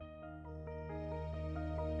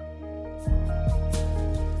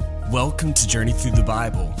Welcome to Journey Through the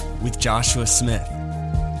Bible with Joshua Smith.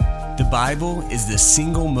 The Bible is the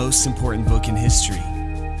single most important book in history.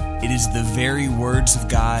 It is the very words of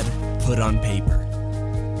God put on paper.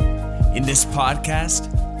 In this podcast,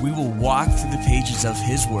 we will walk through the pages of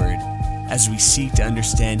His Word as we seek to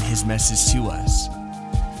understand His message to us.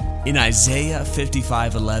 In Isaiah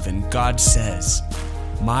 55:11, God says,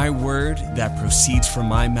 "My word that proceeds from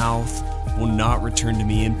my mouth will not return to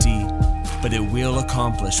me empty, but it will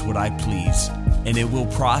accomplish what I please, and it will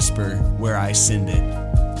prosper where I send it."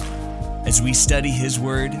 As we study His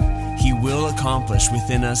Word, He will accomplish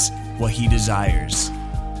within us what He desires.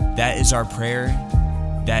 That is our prayer.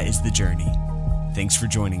 That is the journey. Thanks for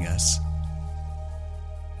joining us.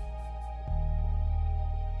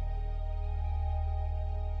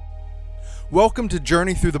 Welcome to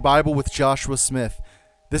Journey Through the Bible with Joshua Smith.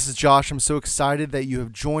 This is Josh. I'm so excited that you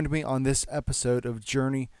have joined me on this episode of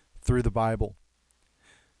Journey Through the Bible.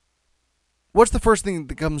 What's the first thing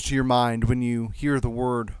that comes to your mind when you hear the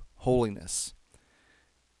word holiness?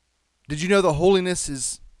 Did you know that holiness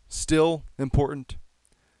is still important?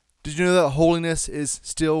 Did you know that holiness is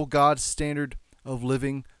still God's standard of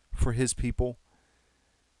living for His people?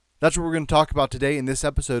 That's what we're going to talk about today in this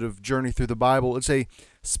episode of Journey Through the Bible. It's a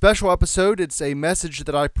special episode. It's a message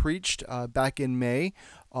that I preached back in May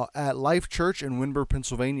at Life Church in Windber,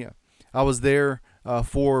 Pennsylvania. I was there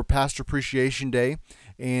for Pastor Appreciation Day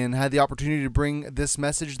and had the opportunity to bring this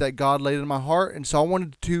message that God laid in my heart. And so I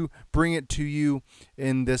wanted to bring it to you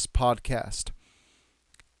in this podcast.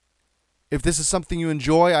 If this is something you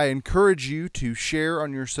enjoy, I encourage you to share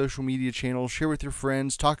on your social media channels, share with your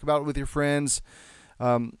friends, talk about it with your friends,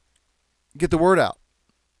 get the word out.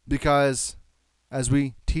 Because as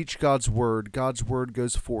we teach God's word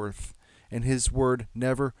goes forth, and His word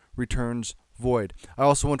never returns void. I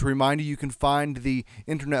also want to remind you can find the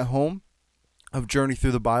internet home of Journey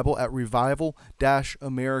Through the Bible at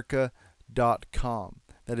revival-america.com.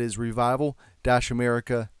 That is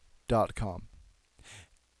revival-america.com.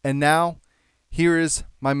 And now, here is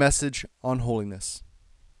my message on holiness.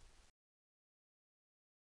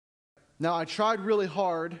 Now, I tried really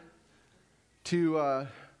hard to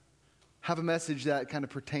have a message that kind of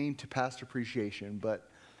pertained to Pastor Appreciation, but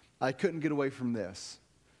I couldn't get away from this.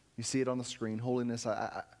 You see it on the screen, holiness.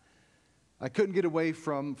 I couldn't get away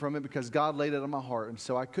from it because God laid it on my heart, and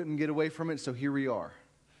so I couldn't get away from it, so here we are.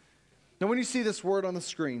 Now, when you see this word on the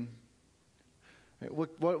screen,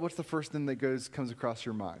 what's the first thing that comes across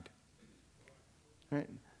your mind? Right?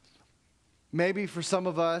 Maybe for some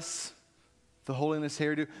of us, the holiness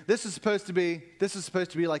hairdo. This is supposed to be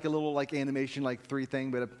like a little like animation, like 3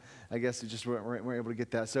 thing, but I guess it just weren't able to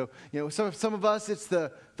get that. So some of us, it's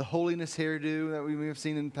the holiness hairdo that we may have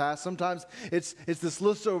seen in the past. Sometimes it's this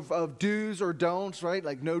list of do's or don'ts, right?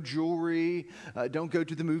 Like no jewelry, don't go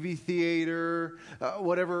to the movie theater,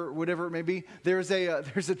 whatever it may be. There's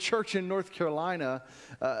a church in North Carolina.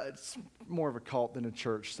 It's more of a cult than a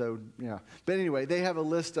church, so yeah. But anyway, they have a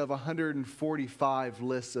list of 145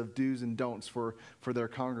 lists of do's and don'ts for their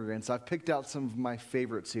congregants. I've picked out some of my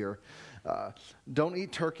favorites here. Don't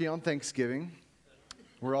eat turkey on Thanksgiving.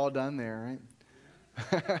 We're all done there,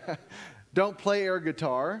 right? Don't play air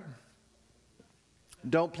guitar.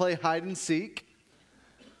 Don't play hide and seek.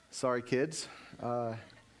 Sorry, kids.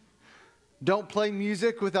 Don't play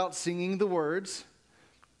music without singing the words.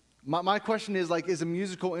 My question is, like, is a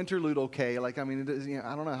musical interlude okay? Like, I mean,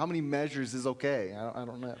 I don't know. How many measures is okay? I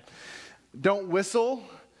don't know. Don't whistle.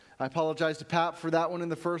 I apologize to Pat for that one in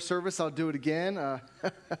the first service. I'll do it again.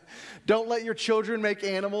 Don't let your children make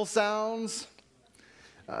animal sounds.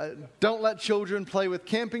 Don't let children play with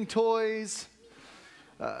camping toys.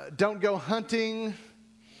 Don't go hunting.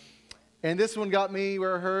 And this one got me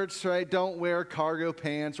where it hurts, right? Don't wear cargo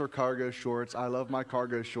pants or cargo shorts. I love my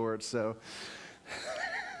cargo shorts, so...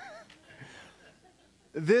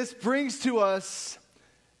 This brings to us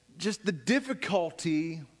just the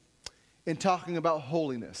difficulty in talking about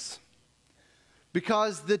holiness.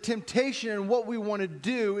 Because the temptation and what we want to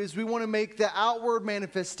do is we want to make the outward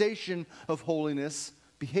manifestation of holiness,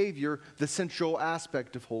 behavior, the central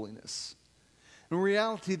aspect of holiness. In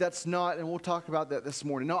reality, that's not, and we'll talk about that this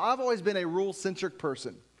morning. Now, I've always been a rule-centric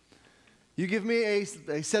person. You give me a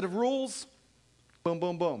set of rules, boom,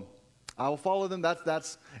 boom, boom. I will follow them.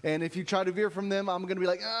 That's. And if you try to veer from them, I'm going to be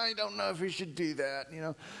like, I don't know if we should do that.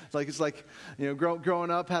 It's like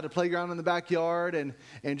growing up, had a playground in the backyard, and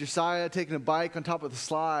Josiah taking a bike on top of the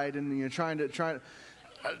slide, and trying to.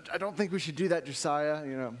 I don't think we should do that, Josiah.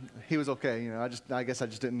 He was okay. I guess I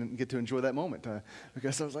just didn't get to enjoy that moment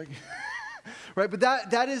because I was like, Right? But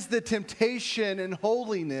that is the temptation in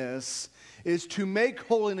holiness, is to make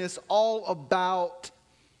holiness all about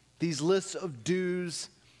these lists of do's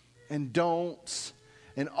and don'ts,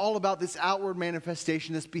 and all about this outward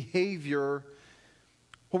manifestation, this behavior.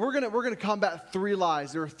 Well, we're gonna combat 3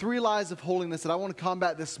 lies. There are 3 lies of holiness that I want to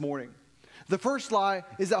combat this morning. The first lie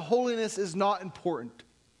is that holiness is not important.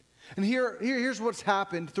 And here's what's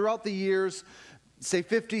happened throughout the years, say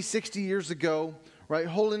 50, 60 years ago, right?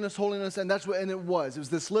 Holiness, and it was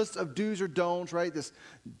this list of do's or don'ts, right? This,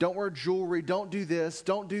 don't wear jewelry, don't do this,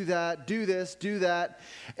 don't do that, do this, do that.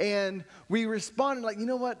 And we responded like, you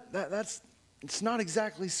know what, it's not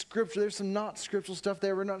exactly scripture. There's some not scriptural stuff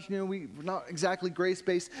there. We're not exactly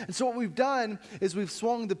grace-based. And so what we've done is we've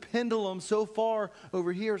swung the pendulum so far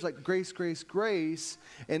over here. It's like grace, grace, grace.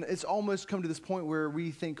 And it's almost come to this point where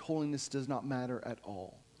we think holiness does not matter at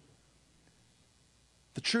all.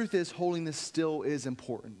 The truth is, holiness still is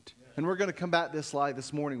important. And we're going to combat this lie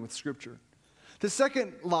this morning with scripture. The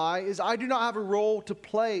second lie is, I do not have a role to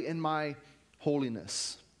play in my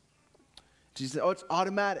holiness. Jesus said, it's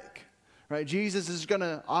automatic. Right? Jesus is going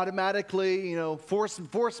to automatically,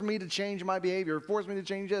 force me to change my behavior, force me to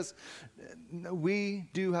change this. We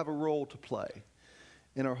do have a role to play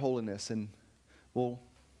in our holiness, and we'll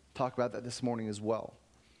talk about that this morning as well.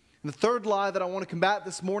 And the third lie that I want to combat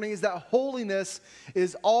this morning is that holiness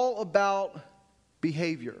is all about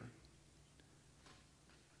behavior.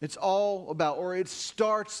 It's all about, or it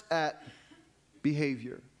starts at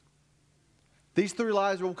behavior. These 3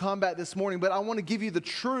 lies we'll combat this morning, but I want to give you the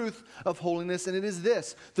truth of holiness, and it is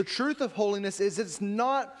this. The truth of holiness is does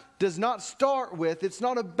not start with, it's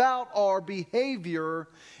not about our behavior,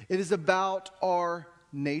 it is about our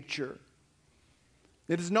nature.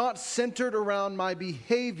 It is not centered around my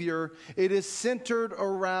behavior, it is centered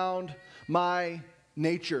around my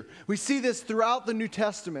nature. We see this throughout the New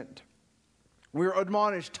Testament. We're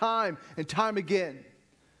admonished time and time again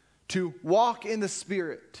to walk in the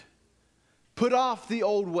Spirit. Put off the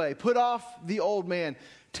old way. Put off the old man.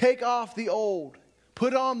 Take off the old.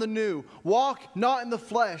 Put on the new. Walk not in the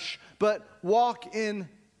flesh, but walk in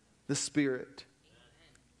the Spirit.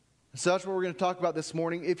 So that's what we're going to talk about this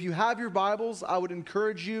morning. If you have your Bibles, I would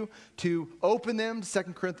encourage you to open them to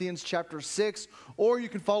 2 Corinthians chapter 6, or you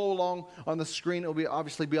can follow along on the screen. It will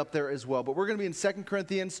obviously be up there as well. But we're going to be in 2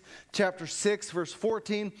 Corinthians chapter 6, verse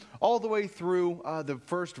 14, all the way through the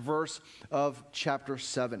first verse of chapter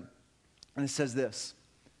 7. And it says this: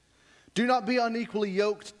 do not be unequally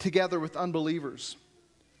yoked together with unbelievers.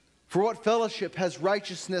 For what fellowship has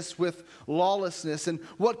righteousness with lawlessness? And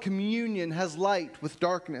what communion has light with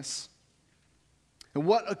darkness? And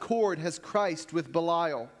what accord has Christ with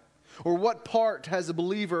Belial? Or what part has a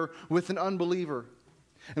believer with an unbeliever?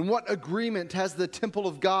 And what agreement has the temple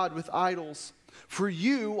of God with idols? For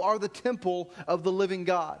you are the temple of the living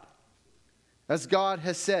God. As God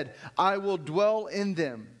has said, I will dwell in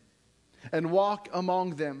them and walk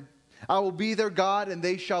among them. I will be their God, and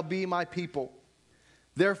they shall be my people.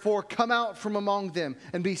 Therefore, come out from among them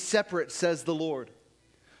and be separate, says the Lord.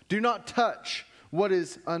 Do not touch what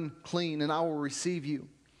is unclean, and I will receive you.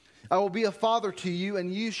 I will be a father to you,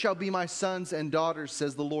 and you shall be my sons and daughters,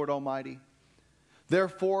 says the Lord Almighty.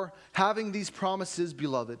 Therefore, having these promises,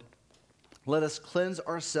 beloved, let us cleanse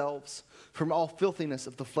ourselves from all filthiness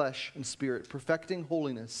of the flesh and spirit, perfecting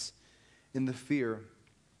holiness in the fear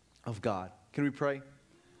of God. Can we pray?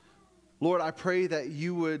 Lord, I pray that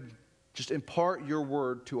you would just impart your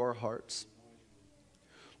word to our hearts.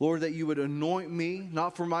 Lord, that you would anoint me,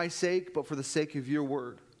 not for my sake, but for the sake of your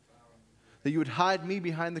word. That you would hide me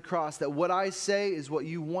behind the cross, that what I say is what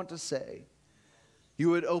you want to say. You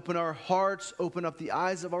would open our hearts, open up the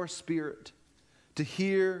eyes of our spirit to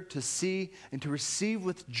hear, to see, and to receive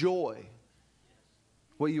with joy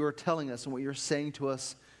what you are telling us and what you're saying to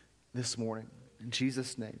us this morning. In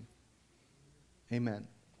Jesus' name, amen.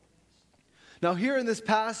 Now here in this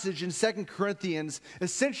passage in 2 Corinthians,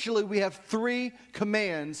 essentially we have 3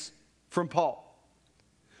 commands from Paul.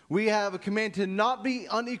 We have a command to not be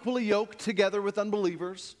unequally yoked together with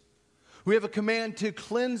unbelievers. We have a command to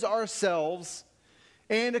cleanse ourselves,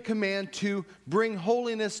 and a command to bring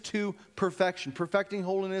holiness to perfection. Perfecting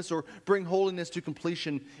holiness, or bring holiness to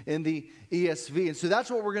completion in the ESV. And so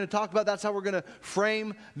that's what we're going to talk about. That's how we're going to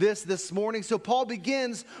frame this morning. So Paul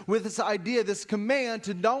begins with this idea, this command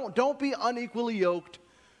to don't be unequally yoked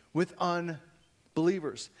with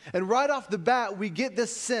unbelievers. And right off the bat, we get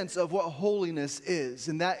this sense of what holiness is,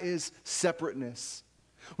 and that is separateness.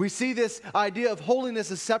 We see this idea of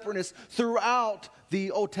holiness as separateness throughout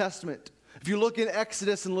the Old Testament. If you look in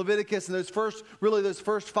Exodus and Leviticus and those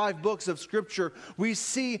first 5 books of Scripture, we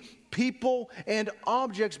see people and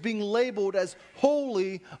objects being labeled as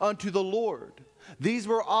holy unto the Lord. These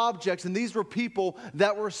were objects and these were people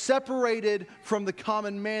that were separated from the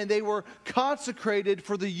common man. They were consecrated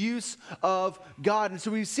for the use of God. And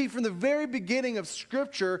so we see from the very beginning of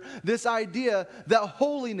Scripture this idea that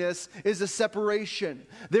holiness is a separation.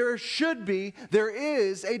 There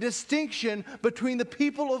is a distinction between the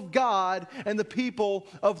people of God and the people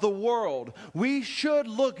of the world. We should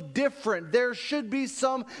look different. There should be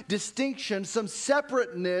some distinction, some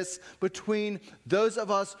separateness between those of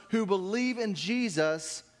us who believe in Jesus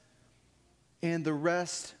and the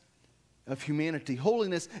rest of humanity.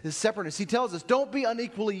 Holiness is separateness. He tells us, don't be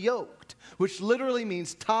unequally yoked, which literally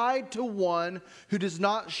means tied to one who does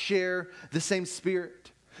not share the same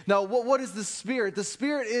spirit. Now, what is the Spirit? The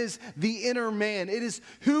Spirit is the inner man. It is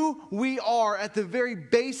who we are at the very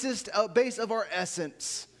base of our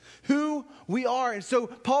essence. Who we are. And so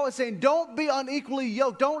Paul is saying, don't be unequally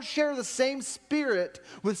yoked. Don't share the same spirit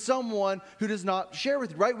with someone who does not share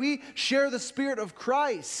with you, right? We share the Spirit of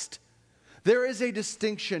Christ. There is a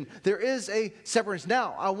distinction. There is a separateness.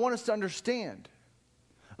 Now, I want us to understand,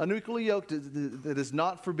 unequally yoked, that is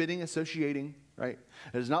not forbidding associating, right?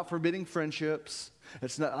 It is not forbidding friendships.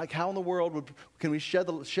 It's not like, how in the world can we share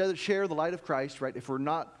the light of Christ, right, if we're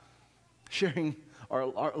not sharing our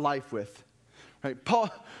life with? Right?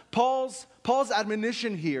 Paul's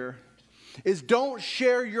admonition here is don't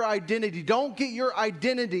share your identity. Don't get your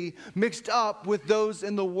identity mixed up with those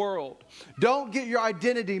in the world. Don't get your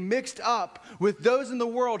identity mixed up with those in the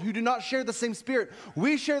world who do not share the same Spirit.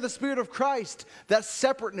 We share the Spirit of Christ, that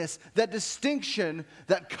separateness, that distinction,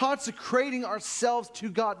 that consecrating ourselves to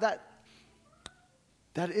God.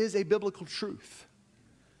 That is a biblical truth.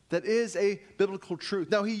 That is a biblical truth.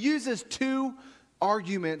 Now, he uses two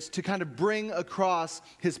arguments to kind of bring across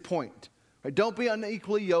his point. Right? Don't be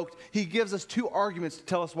unequally yoked. He gives us two arguments to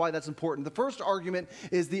tell us why that's important. The first argument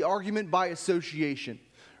is the argument by association.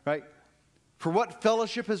 Right? For what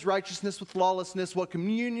fellowship has righteousness with lawlessness? What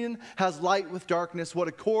communion has light with darkness? What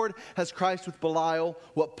accord has Christ with Belial?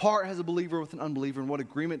 What part has a believer with an unbeliever? And what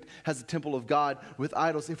agreement has the temple of God with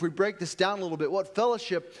idols? If we break this down a little bit, what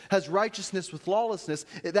fellowship has righteousness with lawlessness?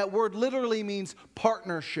 That word literally means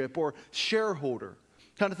partnership or shareholder.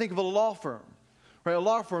 Kind of think of a law firm. Right? A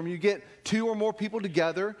law firm, you get two or more people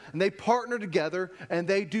together and they partner together and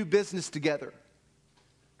they do business together.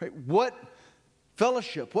 Right? What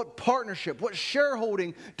fellowship, what partnership, what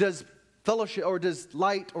shareholding does fellowship or does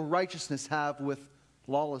light or righteousness have with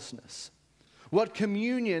lawlessness? What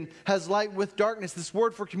communion has light with darkness? This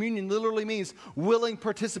word for communion literally means willing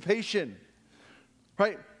participation.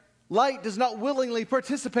 Right? Light does not willingly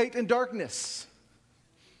participate in darkness.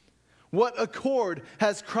 What accord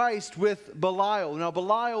has Christ with Belial? Now,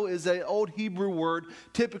 Belial is an old Hebrew word,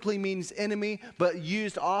 typically means enemy, but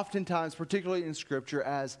used oftentimes, particularly in Scripture,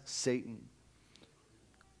 as Satan.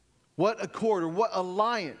 What accord or what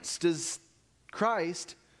alliance does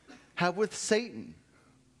Christ have with Satan?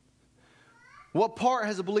 What part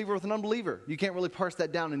has a believer with an unbeliever? You can't really parse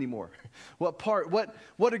that down anymore.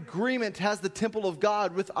 What agreement has the temple of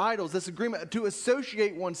God with idols? This agreement to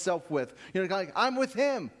associate oneself with. You know, like, I'm with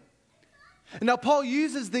him. And now Paul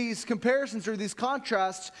uses these comparisons or these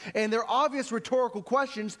contrasts, and they're obvious rhetorical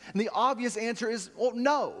questions, and the obvious answer is, well,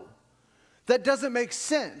 no. That doesn't make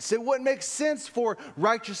sense. It wouldn't make sense for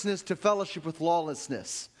righteousness to fellowship with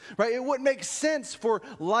lawlessness, right? It wouldn't make sense for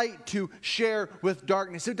light to share with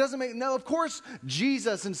darkness. It doesn't make, no, of course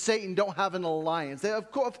Jesus and Satan don't have an alliance.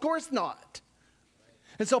 Of course not.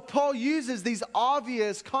 And so Paul uses these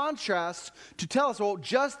obvious contrasts to tell us, well,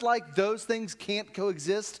 just like those things can't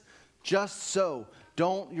coexist, just so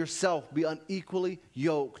don't yourself be unequally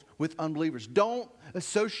yoked with unbelievers. Don't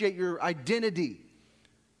associate your identity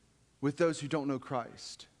with those who don't know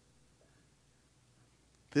Christ.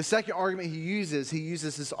 The second argument he uses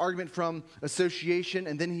this argument from association,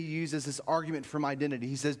 and then he uses this argument from identity.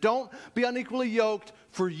 He says, don't be unequally yoked,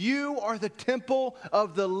 for you are the temple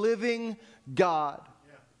of the living God.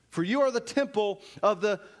 Yeah. For you are the temple of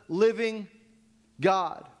the living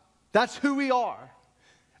God. That's who we are.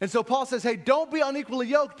 And so Paul says, hey, don't be unequally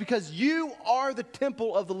yoked because you are the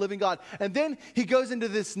temple of the living God. And then he goes into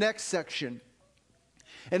this next section.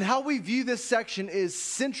 And how we view this section is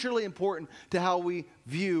centrally important to how we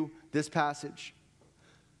view this passage.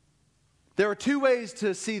 There are two ways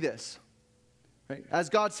to see this. Right? As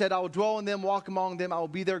God said, I will dwell in them, walk among them, I will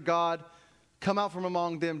be their God, come out from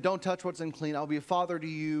among them, don't touch what's unclean, I'll be a father to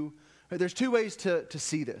you. Right? There's two ways to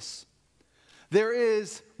see this.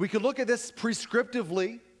 We could look at this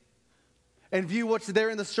prescriptively, and view what's there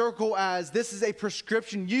in the circle as this is a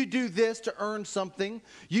prescription. You do this to earn something.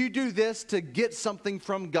 You do this to get something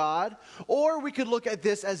from God. Or we could look at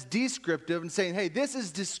this as descriptive and saying, hey, this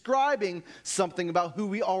is describing something about who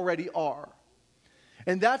we already are.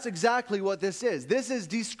 And that's exactly what this is. This is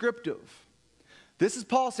descriptive. This is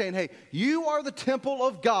Paul saying, hey, you are the temple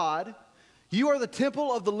of God. You are the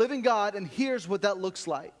temple of the living God, and here's what that looks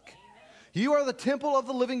like. You are the temple of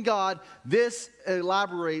the living God. This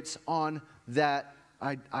elaborates on that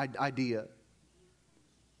idea.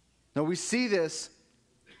 Now we see this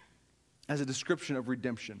as a description of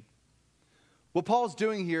redemption. What Paul's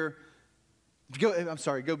doing here,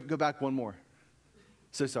 go back one more.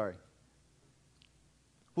 So sorry.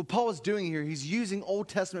 What Paul is doing here, he's using Old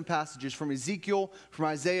Testament passages from Ezekiel, from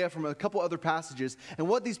Isaiah, from a couple other passages. And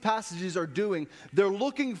what these passages are doing, they're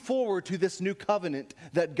looking forward to this new covenant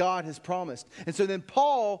that God has promised. And so then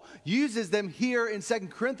Paul uses them here in 2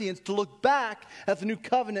 Corinthians to look back at the new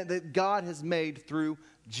covenant that God has made through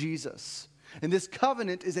Jesus. And this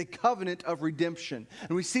covenant is a covenant of redemption.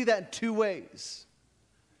 And we see that in two ways.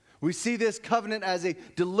 We see this covenant as a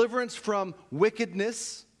deliverance from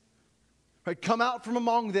wickedness. Right, come out from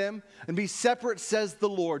among them and be separate, says the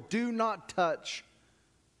Lord. Do not touch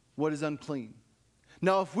what is unclean.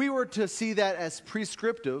 Now, if we were to see that as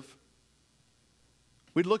prescriptive,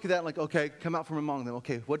 we'd look at that like, okay, come out from among them.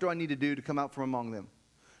 Okay, what do I need to do to come out from among them?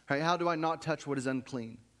 Right, how do I not touch what is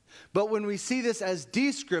unclean? But when we see this as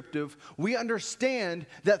descriptive, we understand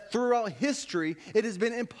that throughout history, it has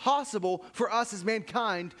been impossible for us as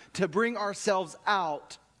mankind to bring ourselves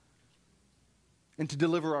out and to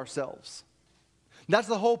deliver ourselves. That's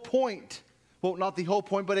the whole point. Well, not the whole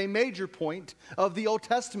point, but a major point of the Old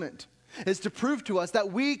Testament is to prove to us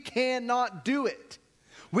that we cannot do it.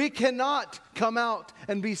 We cannot come out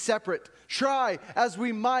and be separate. Try as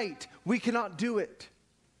we might, we cannot do it.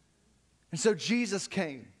 And so Jesus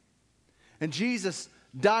came. And Jesus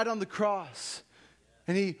died on the cross.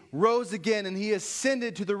 And he rose again and he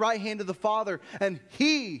ascended to the right hand of the Father. And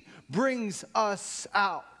he brings us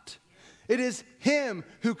out. It is him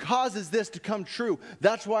who causes this to come true.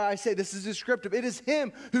 That's why I say this is descriptive. It is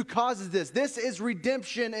him who causes this. This is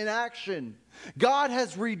redemption in action. God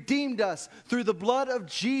has redeemed us through the blood of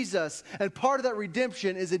Jesus. And part of that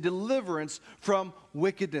redemption is a deliverance from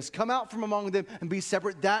wickedness. Come out from among them and be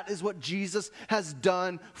separate. That is what Jesus has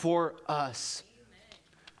done for us.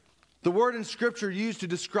 The word in Scripture used to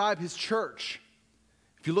describe his church.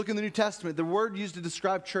 If you look in the New Testament, the word used to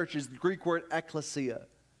describe church is the Greek word ekklesia,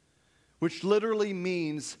 which literally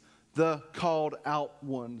means the called out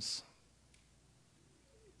ones.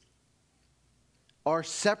 Our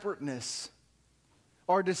separateness,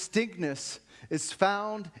 our distinctness is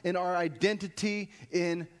found in our identity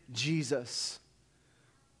in Jesus.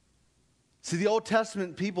 See, the Old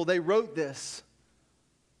Testament people, they wrote this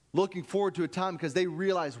looking forward to a time because they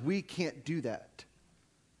realized we can't do that.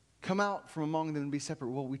 Come out from among them and be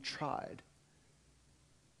separate. Well, we tried.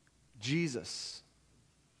 Jesus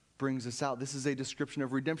brings us out. This is a description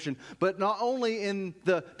of redemption, but not only in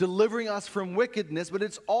the delivering us from wickedness, but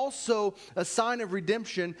it's also a sign of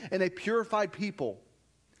redemption in a purified people,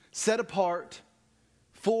 set apart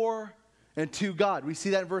for and to God. We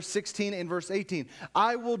see that in verse 16 and verse 18.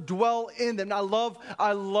 I will dwell in them. I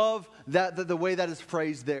love that the way that is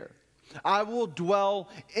phrased there. I will dwell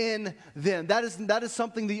in them. That is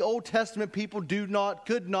something the Old Testament people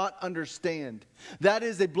could not understand. That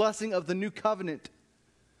is a blessing of the new covenant.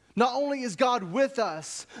 Not only is God with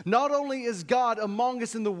us, not only is God among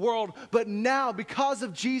us in the world, but now because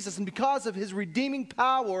of Jesus and because of his redeeming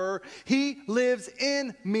power, he lives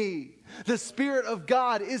in me. The Spirit of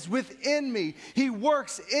God is within me. He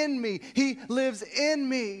works in me. He lives in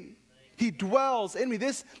me. He dwells in me.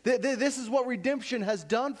 This is what redemption has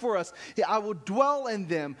done for us. I will dwell in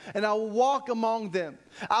them and I will walk among them.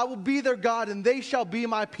 I will be their God and they shall be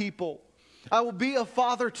my people. I will be a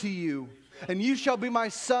father to you. And you shall be my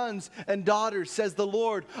sons and daughters, says the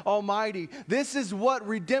Lord Almighty. This is what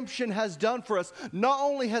redemption has done for us. Not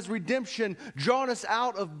only has redemption drawn us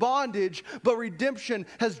out of bondage, but redemption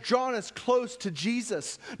has drawn us close to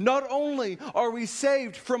Jesus. Not only are we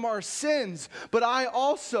saved from our sins, but I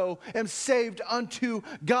also am saved unto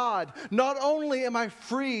God. Not only am I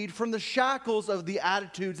freed from the shackles of the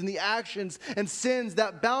attitudes and the actions and sins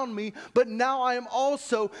that bound me, but now I am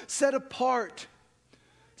also set apart.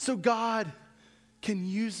 So God can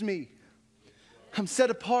use me. I'm set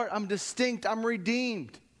apart. I'm distinct. I'm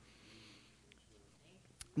redeemed.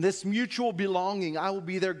 This mutual belonging, I will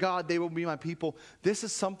be their God. They will be my people. This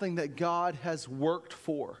is something that God has worked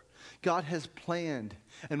for. God has planned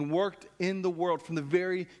and worked in the world from the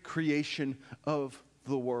very creation of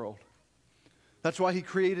the world. That's why he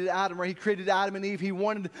created Adam, right? He created Adam and Eve. He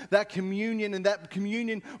wanted that communion, and that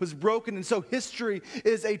communion was broken. And so history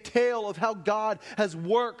is a tale of how God has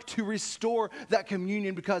worked to restore that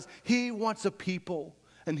communion because he wants a people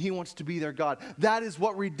and he wants to be their God. That is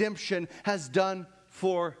what redemption has done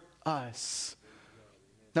for us.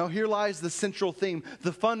 Now here lies the central theme,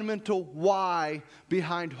 the fundamental why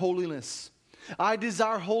behind holiness. I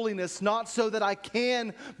desire holiness not so that I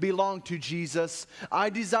can belong to Jesus.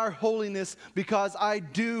 I desire holiness because I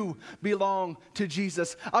do belong to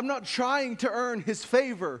Jesus. I'm not trying to earn his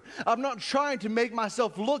favor. I'm not trying to make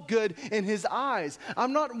myself look good in his eyes.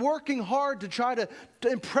 I'm not working hard to try to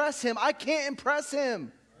impress him. I can't impress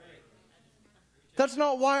him. That's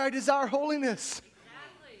not why I desire holiness.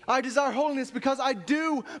 I desire holiness because I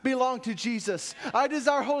do belong to Jesus. I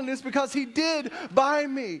desire holiness because he did buy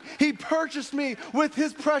me. He purchased me with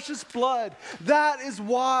his precious blood. That is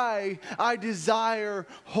why I desire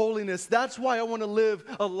holiness. That's why I want to live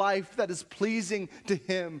a life that is pleasing to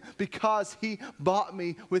him because he bought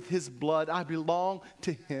me with his blood. I belong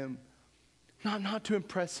to him. Not to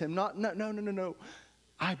impress him. No.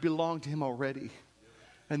 I belong to him already.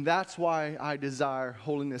 And that's why I desire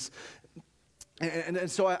holiness. And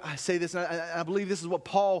so I say this, and I believe this is what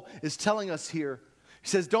Paul is telling us here. He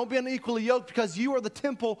says, don't be unequally yoked because you are the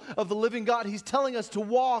temple of the living God. He's telling us to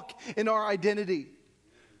walk in our identity.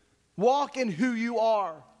 Walk in who you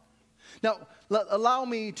are. Now, allow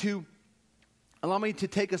me to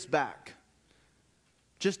take us back,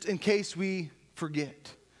 just in case we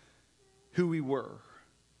forget who we were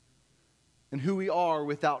and who we are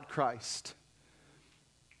without Christ.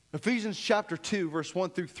 Ephesians chapter 2, verse 1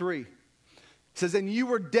 through 3. It says, and you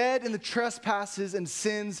were dead in the trespasses and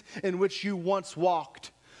sins in which you once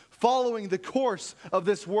walked, following the course of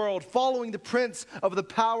this world, following the prince of the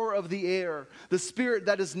power of the air, the spirit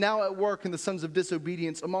that is now at work in the sons of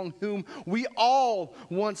disobedience, among whom we all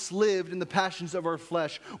once lived in the passions of our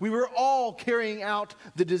flesh. We were all carrying out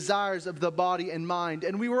the desires of the body and mind,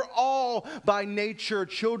 and we were all by nature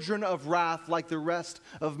children of wrath like the rest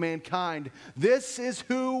of mankind. This is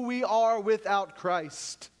who we are without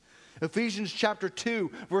Christ. Ephesians chapter 2,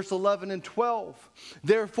 verse 11 and 12.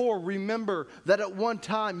 Therefore, remember that at one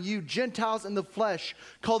time you Gentiles in the flesh,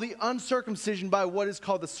 called the uncircumcision by what is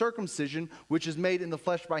called the circumcision, which is made in the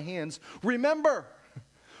flesh by hands. Remember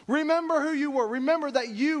who you were. Remember that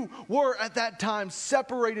you were at that time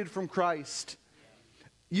separated from Christ.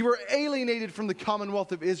 You were alienated from the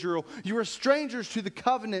commonwealth of Israel. You were strangers to the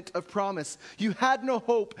covenant of promise. You had no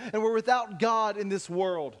hope and were without God in this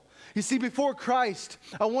world. You see, before Christ,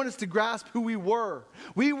 I want us to grasp who we were.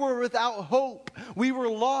 We were without hope. We were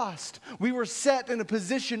lost. We were set in a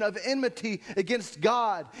position of enmity against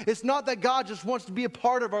God. It's not that God just wants to be a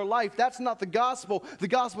part of our life. That's not the gospel. The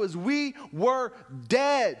gospel is we were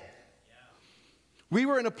dead. We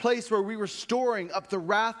were in a place where we were storing up the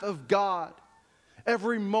wrath of God.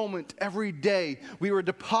 Every moment, every day, we were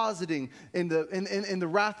depositing in the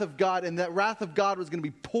wrath of God, and that wrath of God was going to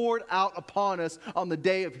be poured out upon us on the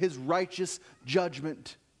day of his righteous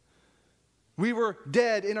judgment. We were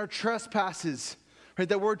dead in our trespasses. Right?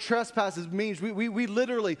 That word trespasses means we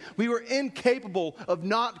were incapable of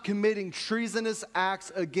not committing treasonous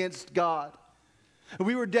acts against God.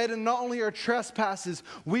 We were dead in not only our trespasses,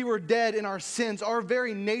 we were dead in our sins. Our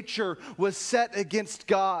very nature was set against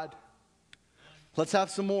God. Let's have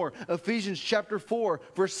some more. Ephesians chapter 4,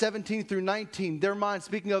 verse 17 through 19. Their minds,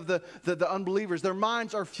 speaking of the unbelievers, their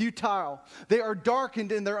minds are futile. They are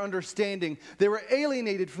darkened in their understanding. They were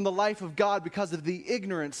alienated from the life of God because of the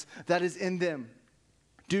ignorance that is in them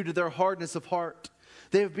due to their hardness of heart.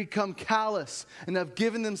 They have become callous and have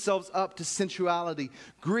given themselves up to sensuality,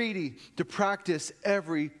 greedy to practice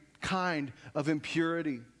every kind of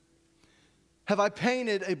impurity. Have I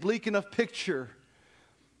painted a bleak enough picture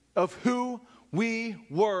of who we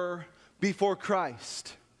were before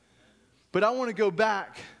Christ? But I want to go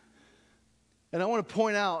back and I want to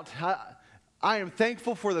point out, I am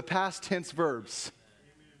thankful for the past tense verbs.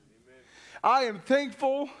 I am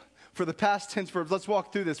thankful for the past tense verbs. Let's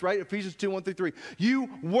walk through this, right? Ephesians 2, 1 through 3. You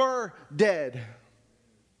were dead.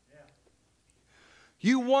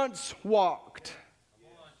 You once walked.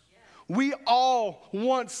 We all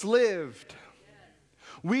once lived.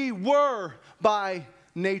 We were by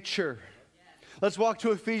nature. Let's walk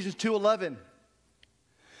to Ephesians 2:11.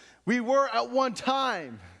 We were at one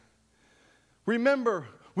time. Remember,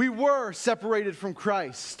 we were separated from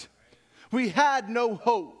Christ. We had no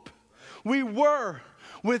hope. We were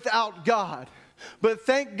without God. But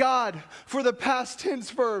thank God for the past tense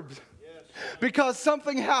verbs. Because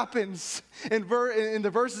something happens in the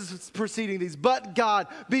verses preceding these. But God,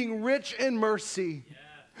 being rich in mercy,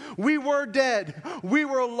 We were dead. We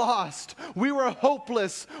were lost. We were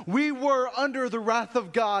hopeless. We were under the wrath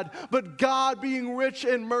of God. But God, being rich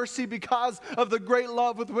in mercy because of the great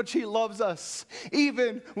love with which He loves us,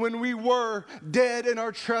 even when we were dead in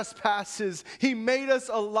our trespasses, He made us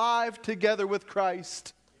alive together with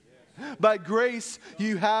Christ. By grace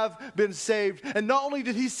you have been saved. And not only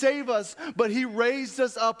did He save us, but He raised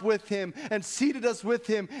us up with Him and seated us with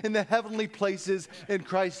Him in the heavenly places in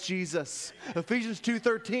Christ Jesus. Ephesians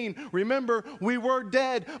 2:13, remember, we were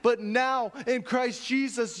dead, but now in Christ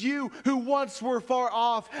Jesus, you who once were far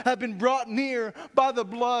off have been brought near by the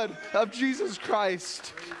blood of Jesus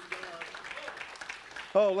Christ.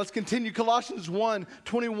 Oh, let's continue. Colossians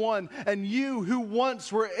 1:21. And you who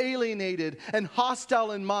once were alienated and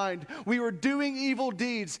hostile in mind, we were doing evil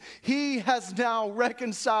deeds. He has now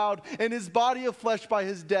reconciled in His body of flesh by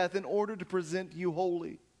His death in order to present you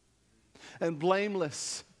holy and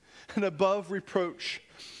blameless and above reproach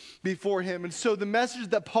before Him. And so the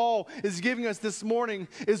message that Paul is giving us this morning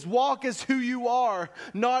is walk as who you are,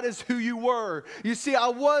 not as who you were. You see, I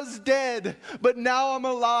was dead, but now I'm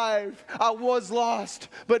alive. I was lost,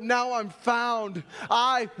 but now I'm found.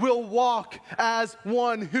 I will walk as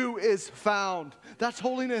one who is found. That's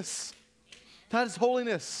holiness. That is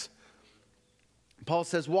holiness. Paul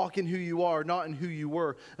says, walk in who you are, not in who you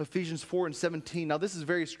were. Ephesians 4:17. Now this is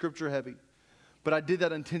very scripture heavy, but I did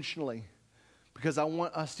that intentionally, because I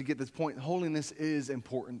want us to get this point. Holiness is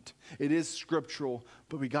important. It is scriptural,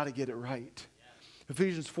 but we got to get it right.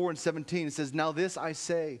 Ephesians 4:17, it says, now this I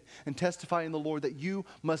say and testify in the Lord, that you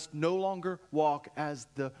must no longer walk as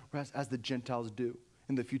the Gentiles do,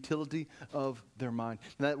 in the futility of their mind.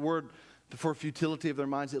 And that word for futility of their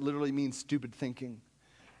minds, it literally means stupid thinking.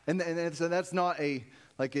 And so that's not we're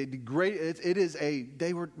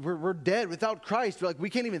dead without Christ. We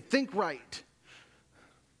can't even think right.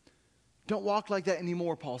 Don't walk like that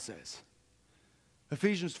anymore, Paul says.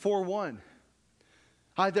 Ephesians 4:1.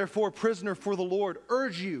 I, therefore, prisoner for the Lord,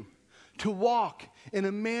 urge you to walk in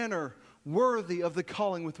a manner worthy of the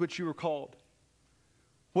calling with which you were called.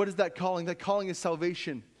 What is that calling? That calling is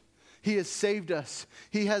salvation. He has saved us.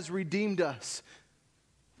 He has redeemed us.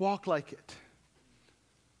 Walk like it.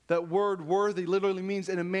 That word worthy literally means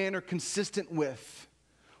in a manner consistent with.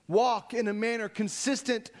 Walk in a manner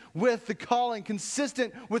consistent with the calling,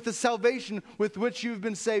 consistent with the salvation with which you've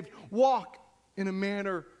been saved. Walk in a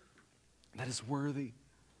manner that is worthy.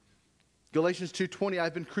 Galatians 2:20,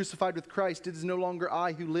 I've been crucified with Christ. It is no longer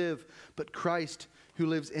I who live, but Christ who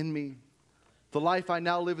lives in me. The life I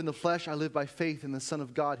now live in the flesh, I live by faith in the Son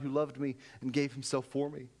of God who loved me and gave Himself for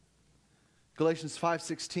me. Galatians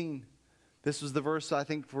 5:16. This was the verse, I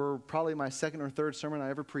think, for probably my second or third sermon I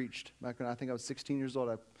ever preached. Back when I think I was 16 years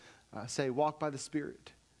old, I say, walk by the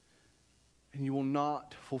Spirit, and you will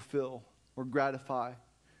not fulfill or gratify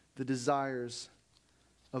the desires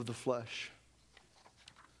of the flesh.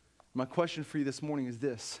 My question for you this morning is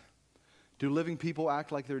this. Do living people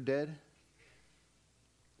act like they're dead?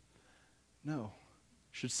 No.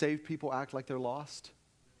 Should saved people act like they're lost?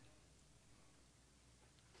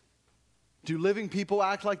 Do living people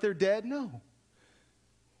act like they're dead? No.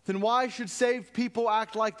 Then why should saved people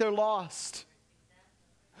act like they're lost?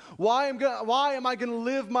 Why am I going to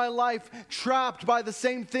live my life trapped by the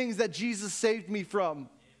same things that Jesus saved me from? Amen.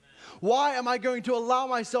 Why am I going to allow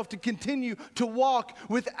myself to continue to walk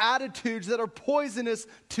with attitudes that are poisonous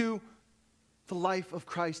to the life of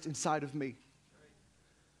Christ inside of me?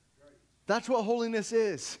 That's what holiness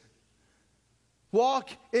is. Walk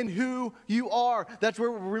in who you are. That's where,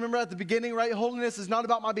 remember at the beginning, right? Holiness is not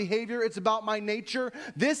about my behavior, it's about my nature.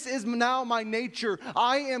 This is now my nature.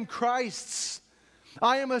 I am Christ's.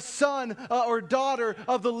 I am a son or daughter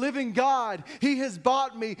of the living God. He has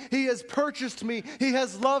bought me. He has purchased me. He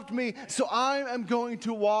has loved me. So I am going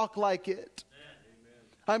to walk like it. Amen.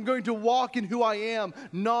 I'm going to walk in who I am,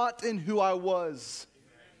 not in who I was.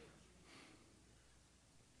 Amen.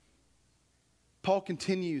 Paul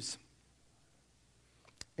continues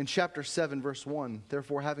in chapter 7, verse 1.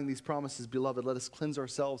 Therefore, having these promises, beloved, let us cleanse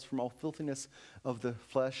ourselves from all filthiness of the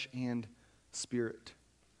flesh and spirit,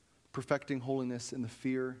 perfecting holiness in the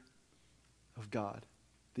fear of God.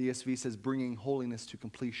 The ESV says bringing holiness to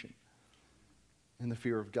completion in the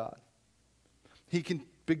fear of God. He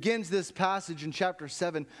begins this passage in chapter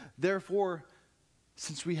 7. Therefore,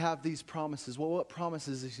 since we have these promises, well, what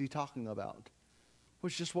promises is he talking about? Well,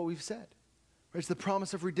 it's just what we've said. It's the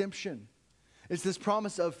promise of redemption. It's this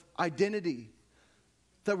promise of identity,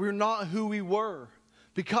 that we're not who we were.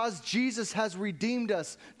 Because Jesus has redeemed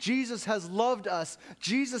us, Jesus has loved us,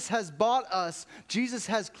 Jesus has bought us, Jesus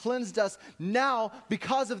has cleansed us. Now,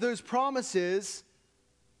 because of those promises,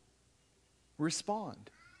 respond.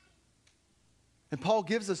 And Paul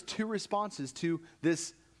gives us two responses to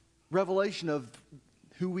this revelation of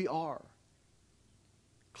who we are.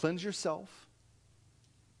 Cleanse yourself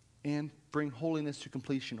and bring holiness to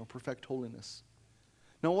completion, or perfect holiness.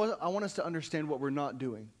 Now, I want us to understand what we're not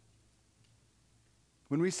doing.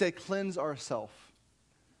 When we say cleanse ourselves,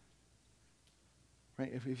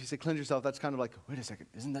 right? If you say cleanse yourself, that's kind of like, wait a second,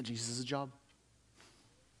 isn't that Jesus' job?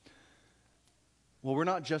 Well, we're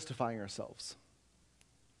not justifying ourselves.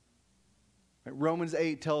 Right? Romans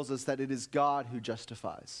 8 tells us that it is God who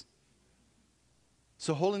justifies.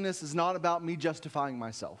 So holiness is not about me justifying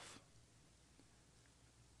myself.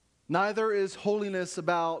 Neither is holiness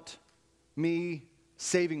about me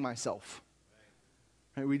saving myself.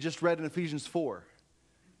 Right? We just read in Ephesians 4.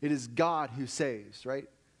 It is God who saves, right?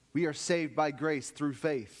 We are saved by grace through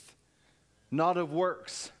faith, not of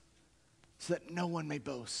works, so that no one may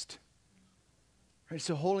boast. Right?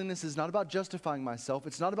 So holiness is not about justifying myself.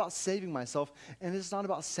 It's not about saving myself. And it's not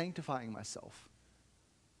about sanctifying myself.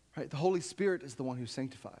 Right? The Holy Spirit is the one who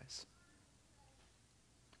sanctifies.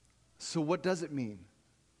 So what does it mean?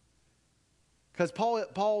 Because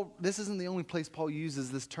Paul, this isn't the only place Paul uses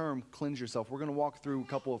this term, cleanse yourself. We're going to walk through a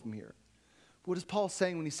couple of them here. What is Paul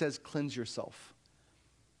saying when he says cleanse yourself?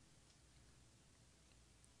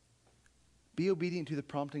 Be obedient to the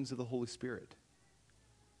promptings of the Holy Spirit.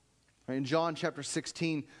 Right, in John chapter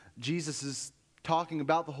 16, Jesus is talking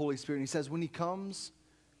about the Holy Spirit. And he says, when he comes,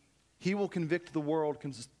 he will convict the world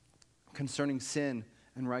concerning sin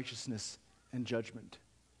and righteousness and judgment.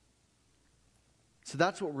 So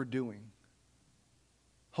that's what we're doing.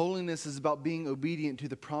 Holiness is about being obedient to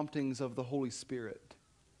the promptings of the Holy Spirit.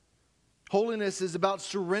 Holiness is about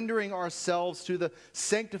surrendering ourselves to the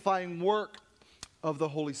sanctifying work of the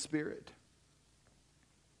Holy Spirit.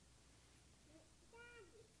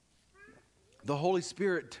 The Holy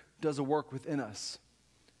Spirit does a work within us,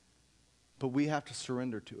 but we have to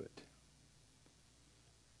surrender to it.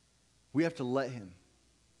 We have to let Him.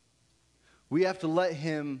 We have to let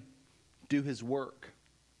Him do His work.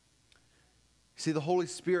 See, the Holy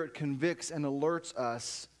Spirit convicts and alerts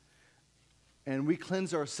us, and we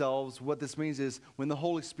cleanse ourselves. What this means is when the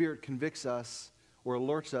Holy Spirit convicts us or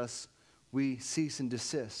alerts us, we cease and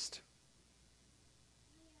desist.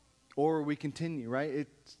 Or we continue, right?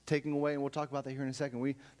 It's taking away, and we'll talk about that here in a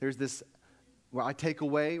second. There's this, where I take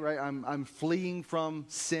away, right? I'm fleeing from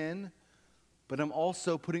sin, but I'm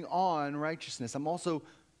also putting on righteousness. I'm also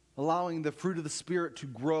allowing the fruit of the Spirit to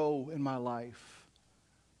grow in my life.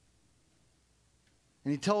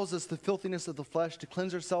 And he tells us the filthiness of the flesh, to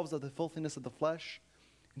cleanse ourselves of the filthiness of the flesh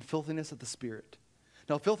and filthiness of the spirit.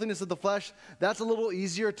 Now, filthiness of the flesh, that's a little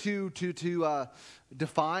easier to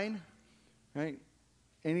define, right?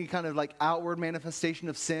 Any kind of like outward manifestation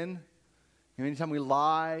of sin. You know, anytime we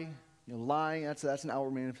lie, lying, that's an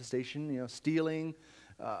outward manifestation. Stealing,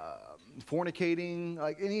 fornicating,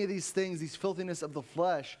 like any of these things, these filthiness of the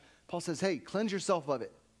flesh. Paul says, hey, cleanse yourself of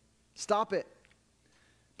it. Stop it.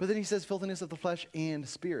 But then he says filthiness of the flesh and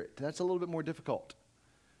spirit. That's a little bit more difficult,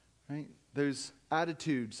 right? Those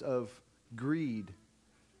attitudes of greed,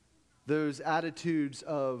 those attitudes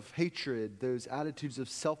of hatred, those attitudes of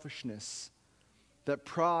selfishness, that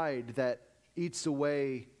pride that eats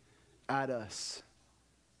away at us.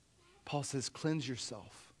 Paul says, cleanse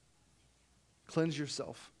yourself. Cleanse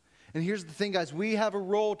yourself. And here's the thing, guys. We have a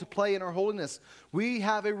role to play in our holiness. We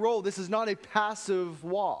have a role. This is not a passive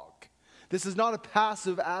walk. This is not a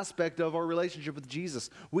passive aspect of our relationship with Jesus.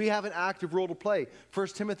 We have an active role to play. 1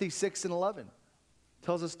 Timothy 6:11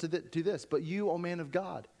 tells us to do this. But you, O man of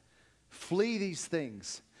God, flee these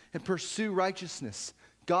things and pursue righteousness,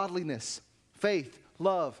 godliness, faith,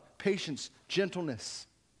 love, patience, gentleness.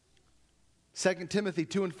 2 Timothy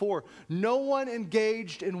 2:4, no one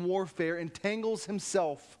engaged in warfare entangles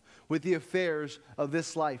himself with the affairs of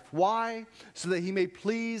this life. Why? So that he may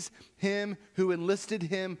please him who enlisted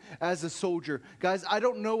him as a soldier. Guys, I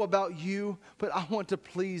don't know about you, but I want to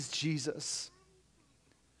please Jesus.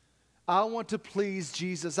 I want to please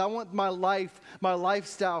Jesus. I want my life, my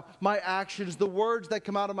lifestyle, my actions, the words that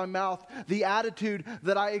come out of my mouth, the attitude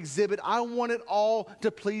that I exhibit, I want it all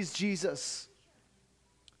to please Jesus.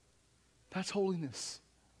 That's holiness.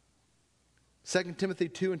 2 Timothy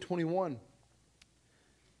 2:21.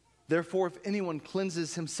 Therefore, if anyone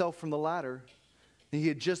cleanses himself from the latter, and he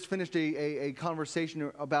had just finished a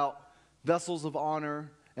conversation about vessels of honor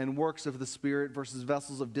and works of the Spirit versus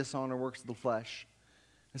vessels of dishonor, works of the flesh.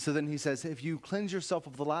 And so then he says, if you cleanse yourself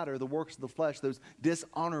of the latter, the works of the flesh, those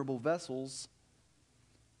dishonorable vessels,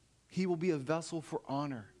 he will be a vessel for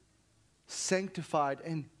honor, sanctified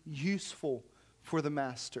and useful for the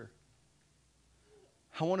master.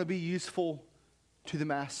 I want to be useful to the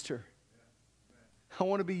master. I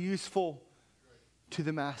want to be useful to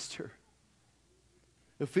the Master.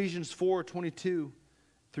 Ephesians 4:22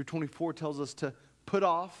 through 24 tells us to put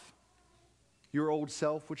off your old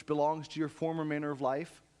self, which belongs to your former manner of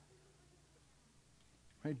life.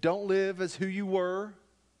 Right? Don't live as who you were.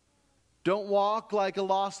 Don't walk like a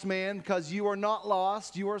lost man, because you are not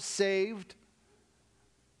lost, you are saved.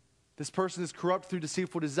 This person is corrupt through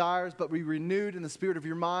deceitful desires, but be renewed in the spirit of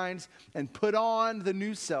your minds and put on the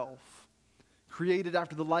new self, created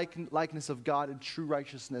after the likeness of God in true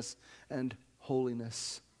righteousness and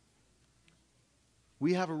holiness.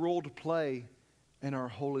 We have a role to play in our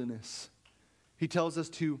holiness. He tells us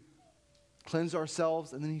to cleanse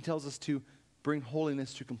ourselves, and then he tells us to bring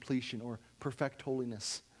holiness to completion, or perfect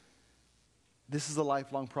holiness. This is a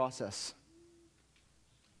lifelong process.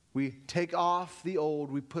 We take off the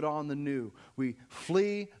old, we put on the new. We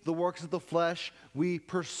flee the works of the flesh, we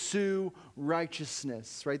pursue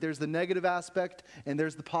righteousness. Right? There's the negative aspect and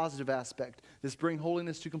there's the positive aspect. This bring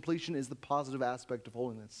holiness to completion is the positive aspect of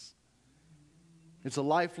holiness. It's a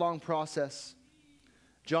lifelong process.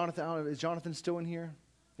 Jonathan, I don't know, is Jonathan still in here?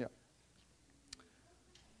 Yeah.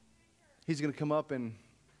 He's going to come up, and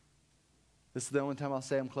this is the only time I'll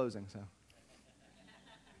say I'm closing, so.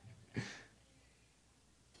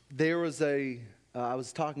 There was I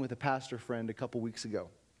was talking with a pastor friend a couple weeks ago,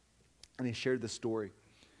 and he shared this story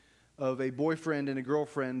of a boyfriend and a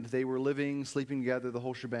girlfriend. They were living, sleeping together, the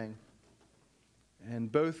whole shebang,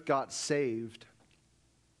 and both got saved,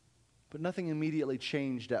 but nothing immediately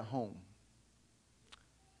changed at home.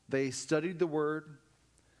 They studied the Word.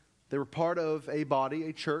 They were part of a body,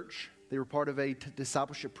 a church. They were part of a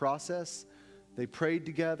discipleship process. They prayed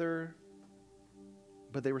together,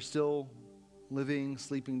 but they were still living,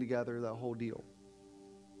 sleeping together, that whole deal.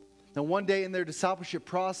 Now, one day in their discipleship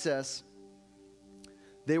process,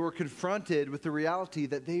 they were confronted with the reality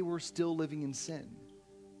that they were still living in sin.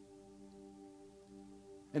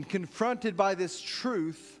 And confronted by this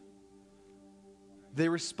truth, they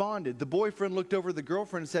responded. The boyfriend looked over at the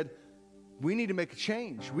girlfriend and said, "We need to make a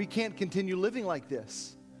change. We can't continue living like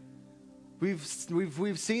this.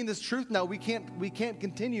 We've seen this truth now. We can't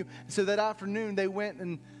continue." So that afternoon, they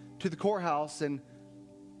went to the courthouse and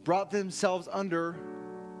brought themselves under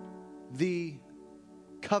the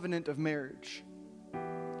covenant of marriage.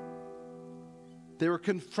 They were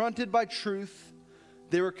confronted by truth.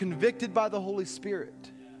 They were convicted by the Holy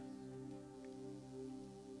Spirit.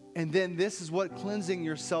 And then this is what cleansing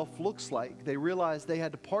yourself looks like. They realized they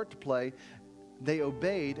had a part to play. They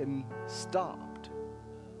obeyed and stopped.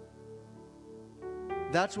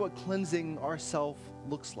 That's what cleansing ourselves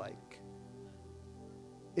looks like.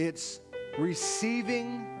 It's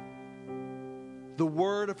receiving the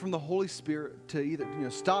word from the Holy Spirit to either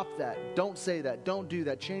stop that, don't say that, don't do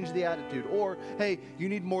that, change the attitude, or hey, you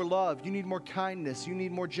need more love, you need more kindness, you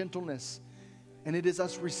need more gentleness. And it is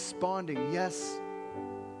us responding, yes,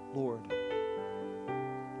 Lord.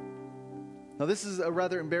 Now this is a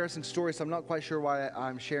rather embarrassing story, so I'm not quite sure why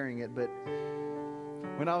I'm sharing it, but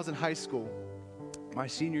when I was in high school, my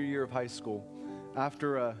senior year of high school,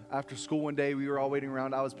 after school one day, we were all waiting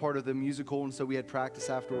around. I was part of the musical, and so we had practice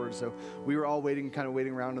afterwards. So we were all waiting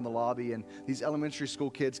around in the lobby, and these elementary school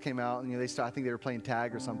kids came out, and I think they were playing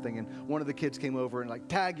tag or something, and one of the kids came over and like,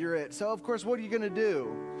 "Tag, you're it." So of course, what are you going to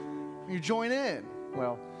do? You join in.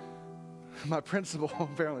 Well, my principal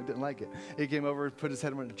apparently didn't like it. He came over and put his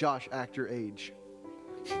head on, "Josh, act your age."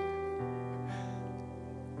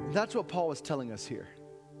 That's what Paul was telling us here.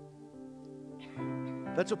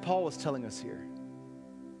 That's what Paul was telling us here.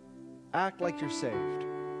 Act like you're saved.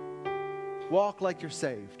 Walk like you're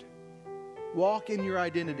saved. Walk in your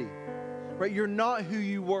identity. Right? You're not who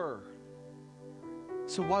you were.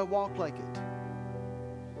 So why walk like it?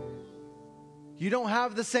 You don't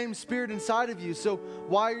have the same spirit inside of you, so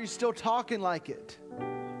why are you still talking like it?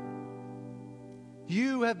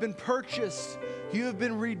 You have been purchased. You have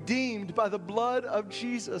been redeemed by the blood of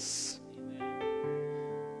Jesus.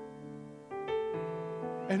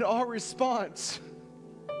 And our response,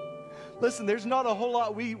 listen, there's not a whole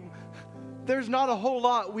lot we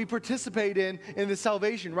participate in this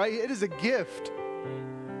salvation, right? It is a gift.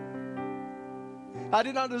 I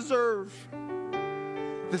did not deserve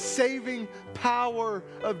the saving power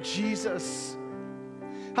of Jesus.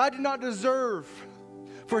 I did not deserve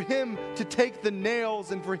for him to take the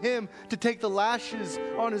nails and for him to take the lashes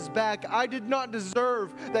on his back. I did not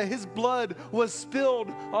deserve that his blood was spilled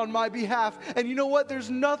on my behalf. And you know what? There's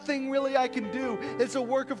nothing really I can do. It's a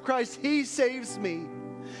work of Christ. He saves me.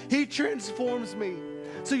 He transforms me.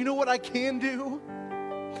 So you know what I can do?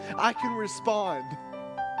 I can respond.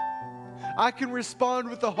 I can respond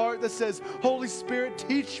with a heart that says, "Holy Spirit,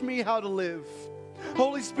 teach me how to live.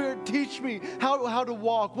 Holy Spirit, teach me how to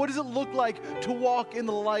walk. What does it look like to walk in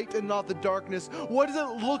the light and not the darkness? What does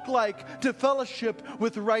it look like to fellowship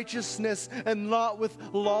with righteousness and not with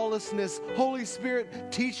lawlessness? Holy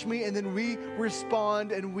Spirit, teach me, and then we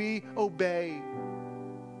respond and we obey.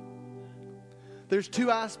 There's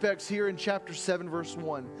two aspects here in chapter 7, verse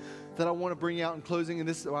 1 that I want to bring out in closing. And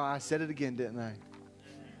this, well, I said it again, didn't I?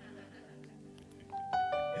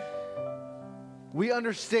 We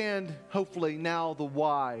understand, hopefully, now the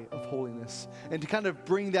why of holiness. And to kind of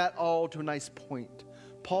bring that all to a nice point,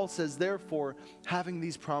 Paul says, therefore, having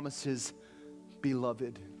these promises,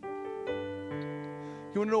 beloved.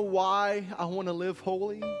 You want to know why I want to live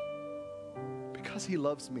holy? Because he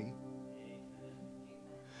loves me.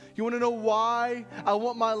 You want to know why I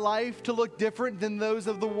want my life to look different than those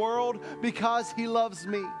of the world? Because he loves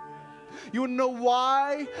me. You want to know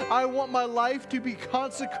why I want my life to be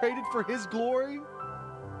consecrated for his glory?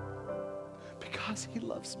 Because he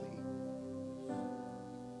loves me.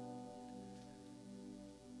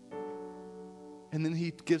 And then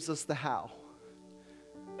he gives us the how.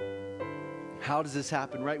 How does this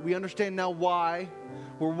happen, right? We understand now why.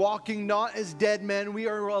 We're walking not as dead men. We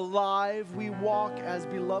are alive. We walk as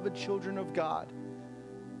beloved children of God.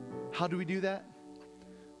 How do we do that?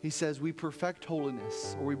 He says we perfect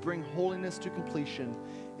holiness, or we bring holiness to completion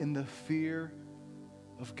in the fear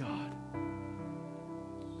of God.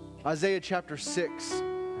 Isaiah chapter 6,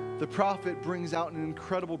 the prophet brings out an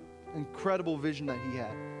incredible vision that he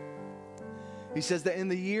had. He says that in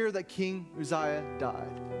the year that King Uzziah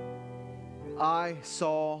died, I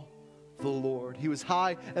saw the Lord. He was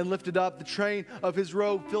high and lifted up. The train of his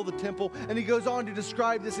robe filled the temple. And he goes on to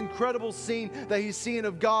describe this incredible scene that he's seeing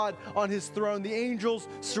of God on his throne. The angels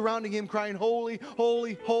surrounding him crying, holy,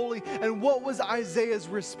 holy, holy. And what was Isaiah's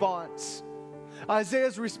response?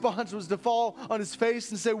 Isaiah's response was to fall on his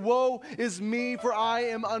face and say, woe is me, for I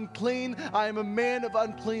am unclean. I am a man of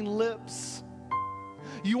unclean lips.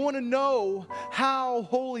 You want to know how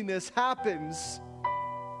holiness happens?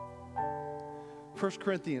 1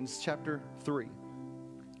 Corinthians chapter 3,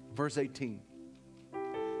 verse 18.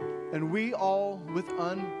 And we all with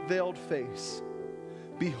unveiled face,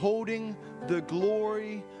 beholding the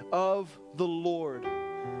glory of the Lord,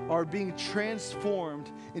 are being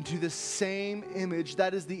transformed into the same image,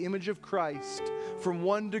 that is the image of Christ, from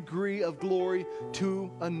one degree of glory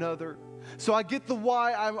to another. So I get the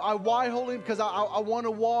why. Why holy? Because I want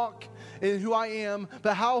to walk in who I am.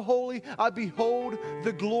 But how holy? I behold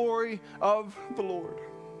the glory of the Lord.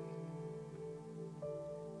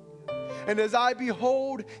 And as I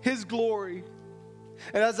behold his glory,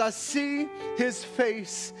 and as I see his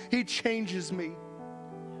face, he changes me.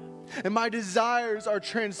 And my desires are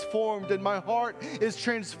transformed, and my heart is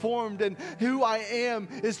transformed, and who I am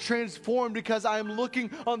is transformed because I am looking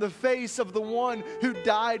on the face of the one who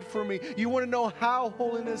died for me. You want to know how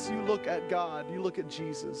holiness? You look at God. You look at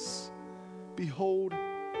Jesus. Behold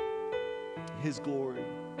his glory.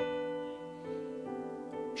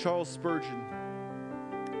 Charles Spurgeon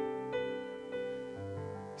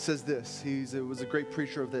says this. He was a great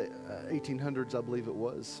preacher of the 1800s, I believe it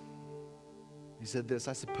was. He said this,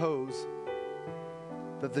 I suppose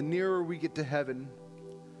that the nearer we get to heaven,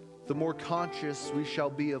 the more conscious we shall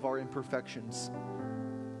be of our imperfections.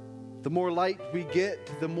 The more light we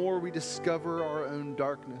get, the more we discover our own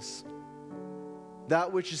darkness.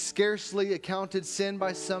 That which is scarcely accounted sin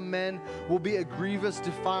by some men will be a grievous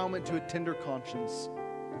defilement to a tender conscience.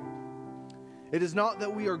 It is not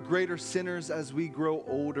that we are greater sinners as we grow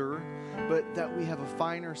older, but that we have a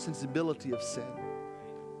finer sensibility of sin,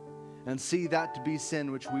 and see that to be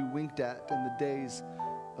sin which we winked at in the days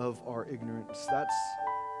of our ignorance. That's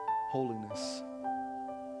holiness.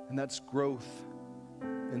 And that's growth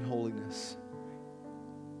in holiness.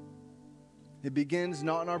 It begins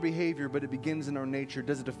not in our behavior, but it begins in our nature.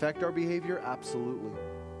 Does it affect our behavior? Absolutely.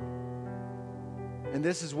 And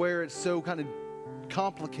this is where it's so kind of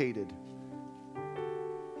complicated.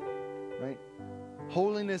 Right?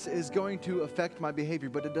 Holiness is going to affect my behavior,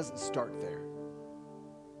 but it doesn't start there.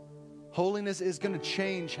 Holiness is going to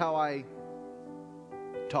change how I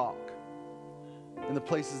talk, and the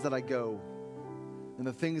places that I go, and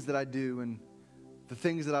the things that I do, and the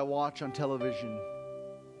things that I watch on television.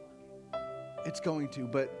 It's going to,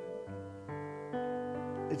 but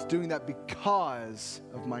it's doing that because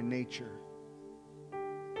of my nature.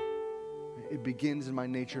 It begins in my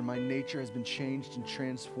nature. My nature has been changed and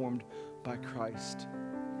transformed by Christ.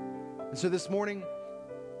 And so this morning,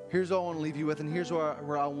 here's what I want to leave you with, and here's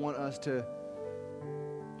where I want us to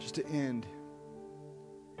just to end.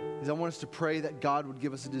 Is I want us to pray that God would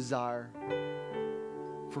give us a desire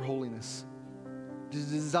for holiness. A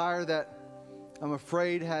desire that I'm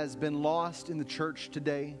afraid has been lost in the church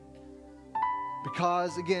today.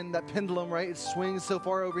 Because, again, that pendulum, right, it swings so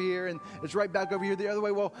far over here and it's right back over here the other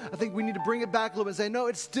way. Well, I think we need to bring it back a little bit and say, no,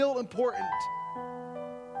 it's still important.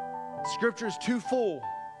 Scripture is too full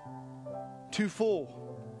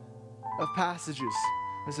of passages.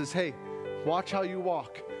 It says, hey, watch how you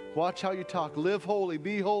walk. Watch how you talk. Live holy.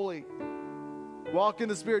 Be holy. Walk in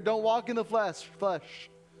the Spirit. Don't walk in the flesh.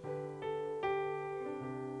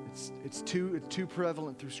 It's too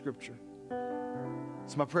prevalent through Scripture.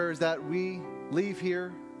 So my prayer is that we leave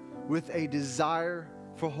here with a desire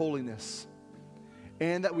for holiness,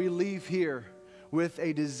 and that we leave here with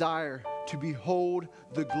a desire to behold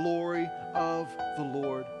the glory of the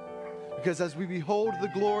Lord. Because as we behold the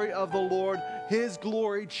glory of the Lord, His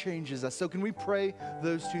glory changes us. So can we pray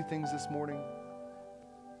those two things this morning?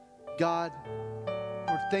 God,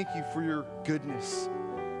 Lord, thank you for your goodness.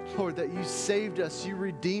 Lord, that you saved us, you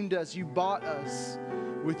redeemed us, you bought us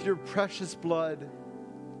with your precious blood.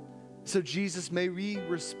 So Jesus, may we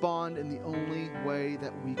respond in the only way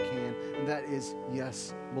that we can, and that is,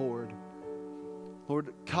 yes, Lord.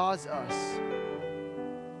 Lord, cause us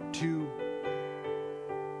to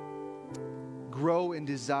grow in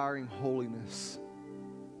desiring holiness.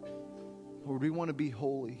 Lord, we want to be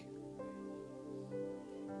holy.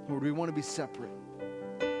 Lord, we want to be separate.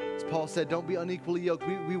 As Paul said, don't be unequally yoked.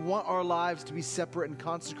 We want our lives to be separate and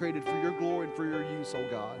consecrated for your glory and for your use, oh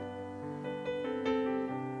God.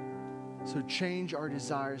 So change our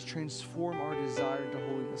desires, transform our desire into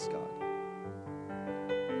holiness, God.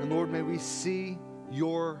 And Lord, may we see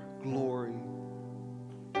your glory.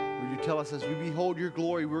 Lord, you tell us as we behold your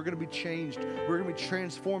glory, we're going to be changed. We're going to be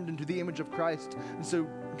transformed into the image of Christ. And so,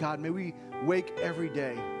 God, may we wake every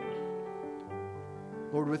day,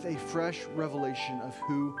 Lord, with a fresh revelation of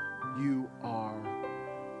who you are.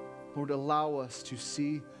 Lord, allow us to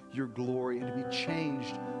see your glory and to be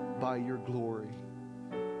changed by your glory.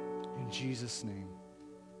 In Jesus' name.